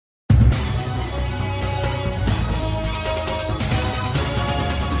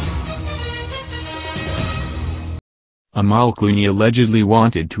Amal Clooney allegedly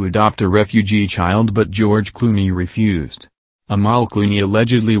wanted to adopt a refugee child but George Clooney refused. Amal Clooney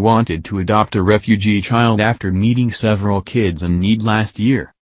allegedly wanted to adopt a refugee child after meeting several kids in need last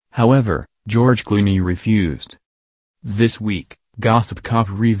year. However, George Clooney refused. This week, Gossip Cop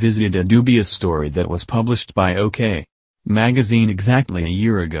revisited a dubious story that was published by OK! Magazine exactly a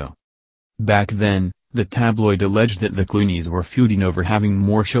year ago. Back then, the tabloid alleged that the Clooneys were feuding over having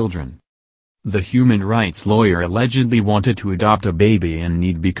more children. The human rights lawyer allegedly wanted to adopt a baby in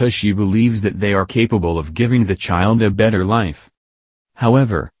need because she believes that they are capable of giving the child a better life.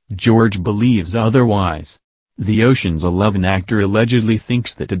 However, George believes otherwise. The Ocean's 11 actor allegedly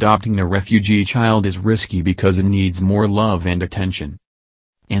thinks that adopting a refugee child is risky because it needs more love and attention.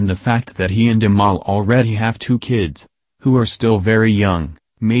 And the fact that he and Amal already have 2 kids, who are still very young,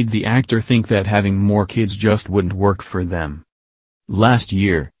 made the actor think that having more kids just wouldn't work for them. Last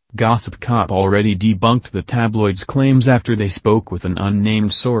year, Gossip Cop already debunked the tabloid's claims after they spoke with an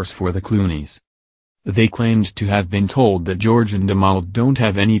unnamed source for the Clooneys. They claimed to have been told that George and Amal don't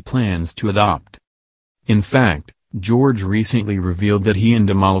have any plans to adopt. In fact, George recently revealed that he and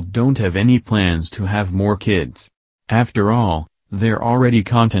Amal don't have any plans to have more kids. After all, they're already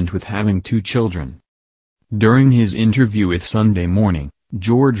content with having 2 children. During his interview with Sunday Morning,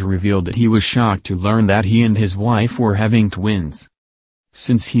 George revealed that he was shocked to learn that he and his wife were having twins.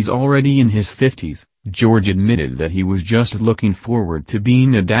 Since he's already in his 50s, George admitted that he was just looking forward to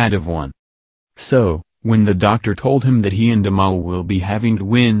being a dad of one. So, when the doctor told him that he and Amal will be having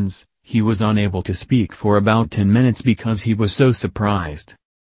twins, he was unable to speak for about 10 minutes because he was so surprised.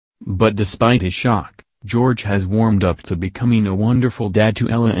 But despite his shock, George has warmed up to becoming a wonderful dad to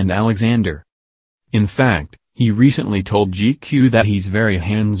Ella and Alexander. In fact, he recently told GQ that he's very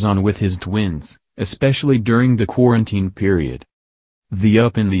hands-on with his twins, especially during the quarantine period. The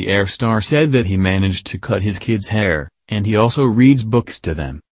Up in the Air star said that he managed to cut his kids' hair, and he also reads books to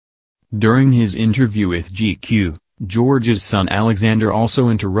them. During his interview with GQ, George's son Alexander also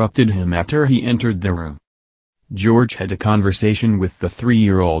interrupted him after he entered the room. George had a conversation with the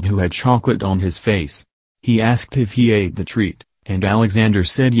 3-year-old who had chocolate on his face. He asked if he ate the treat, and Alexander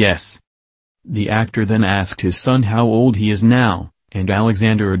said yes. The actor then asked his son how old he is now, and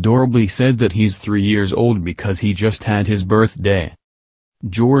Alexander adorably said that he's 3 years old because he just had his birthday.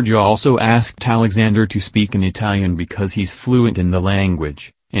 George also asked Alexander to speak in Italian because he's fluent in the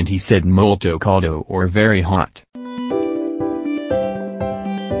language, and he said molto caldo or very hot.